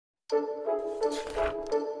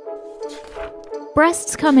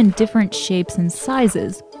Breasts come in different shapes and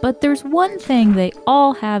sizes, but there's one thing they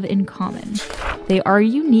all have in common. They are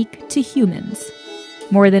unique to humans.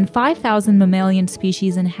 More than 5,000 mammalian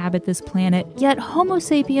species inhabit this planet, yet Homo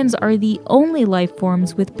sapiens are the only life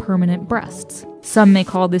forms with permanent breasts. Some may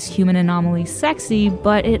call this human anomaly sexy,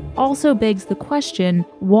 but it also begs the question,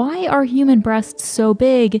 why are human breasts so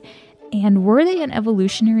big, and were they an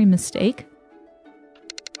evolutionary mistake?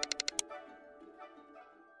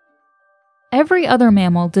 Every other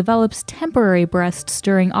mammal develops temporary breasts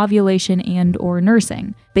during ovulation and/or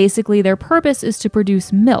nursing. Basically, their purpose is to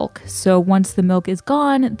produce milk, so once the milk is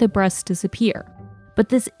gone, the breasts disappear. But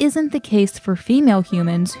this isn't the case for female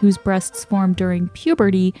humans whose breasts form during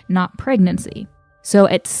puberty, not pregnancy. So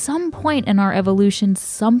at some point in our evolution,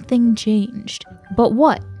 something changed. But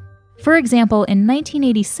what? For example, in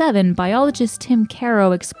 1987, biologist Tim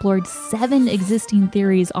Caro explored 7 existing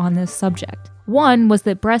theories on this subject. One was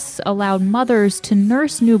that breasts allowed mothers to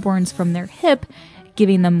nurse newborns from their hip,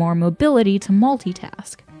 giving them more mobility to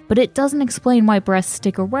multitask. But it doesn't explain why breasts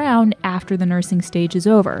stick around after the nursing stage is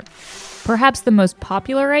over. Perhaps the most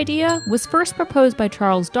popular idea was first proposed by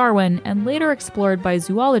Charles Darwin and later explored by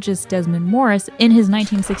zoologist Desmond Morris in his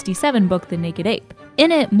 1967 book The Naked Ape.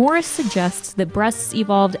 In it, Morris suggests that breasts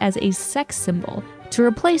evolved as a sex symbol to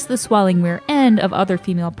replace the swelling rear end of other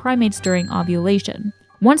female primates during ovulation.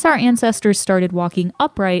 Once our ancestors started walking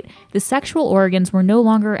upright, the sexual organs were no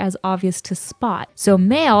longer as obvious to spot, so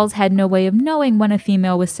males had no way of knowing when a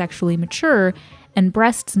female was sexually mature, and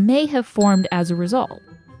breasts may have formed as a result.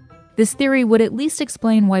 This theory would at least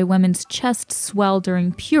explain why women's chests swell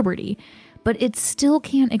during puberty, but it still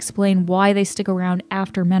can't explain why they stick around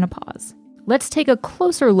after menopause. Let's take a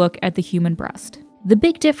closer look at the human breast. The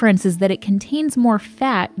big difference is that it contains more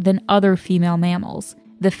fat than other female mammals.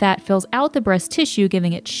 The fat fills out the breast tissue,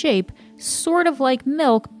 giving it shape, sort of like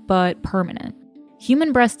milk, but permanent.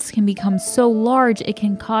 Human breasts can become so large it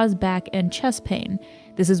can cause back and chest pain.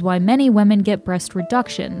 This is why many women get breast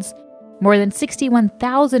reductions. More than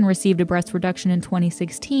 61,000 received a breast reduction in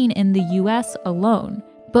 2016 in the US alone.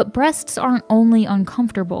 But breasts aren't only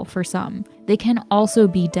uncomfortable for some, they can also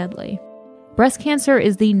be deadly. Breast cancer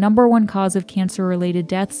is the #1 cause of cancer-related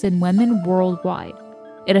deaths in women worldwide.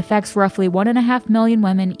 It affects roughly 1.5 million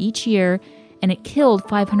women each year, and it killed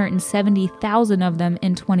 570,000 of them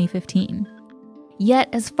in 2015. Yet,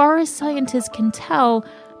 as far as scientists can tell,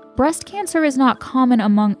 breast cancer is not common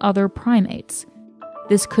among other primates.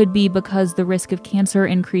 This could be because the risk of cancer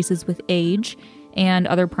increases with age, and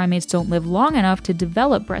other primates don't live long enough to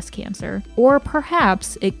develop breast cancer. Or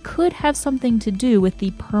perhaps it could have something to do with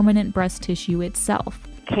the permanent breast tissue itself.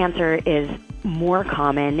 Cancer is more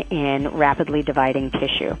common in rapidly dividing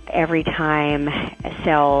tissue. Every time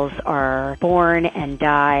cells are born and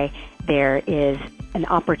die, there is an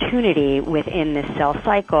opportunity within this cell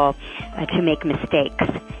cycle to make mistakes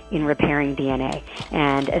in repairing DNA.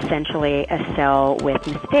 And essentially, a cell with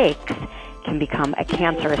mistakes can become a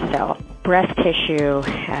cancerous cell. Breast tissue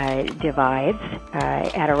divides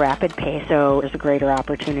at a rapid pace, so there's a greater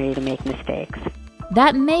opportunity to make mistakes.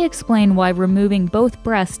 That may explain why removing both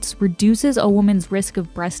breasts reduces a woman's risk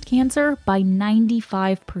of breast cancer by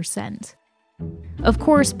 95%. Of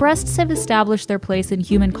course, breasts have established their place in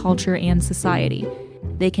human culture and society.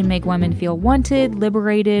 They can make women feel wanted,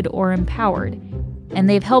 liberated, or empowered. And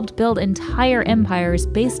they've helped build entire empires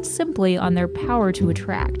based simply on their power to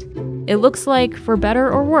attract. It looks like, for better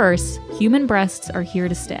or worse, human breasts are here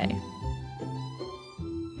to stay.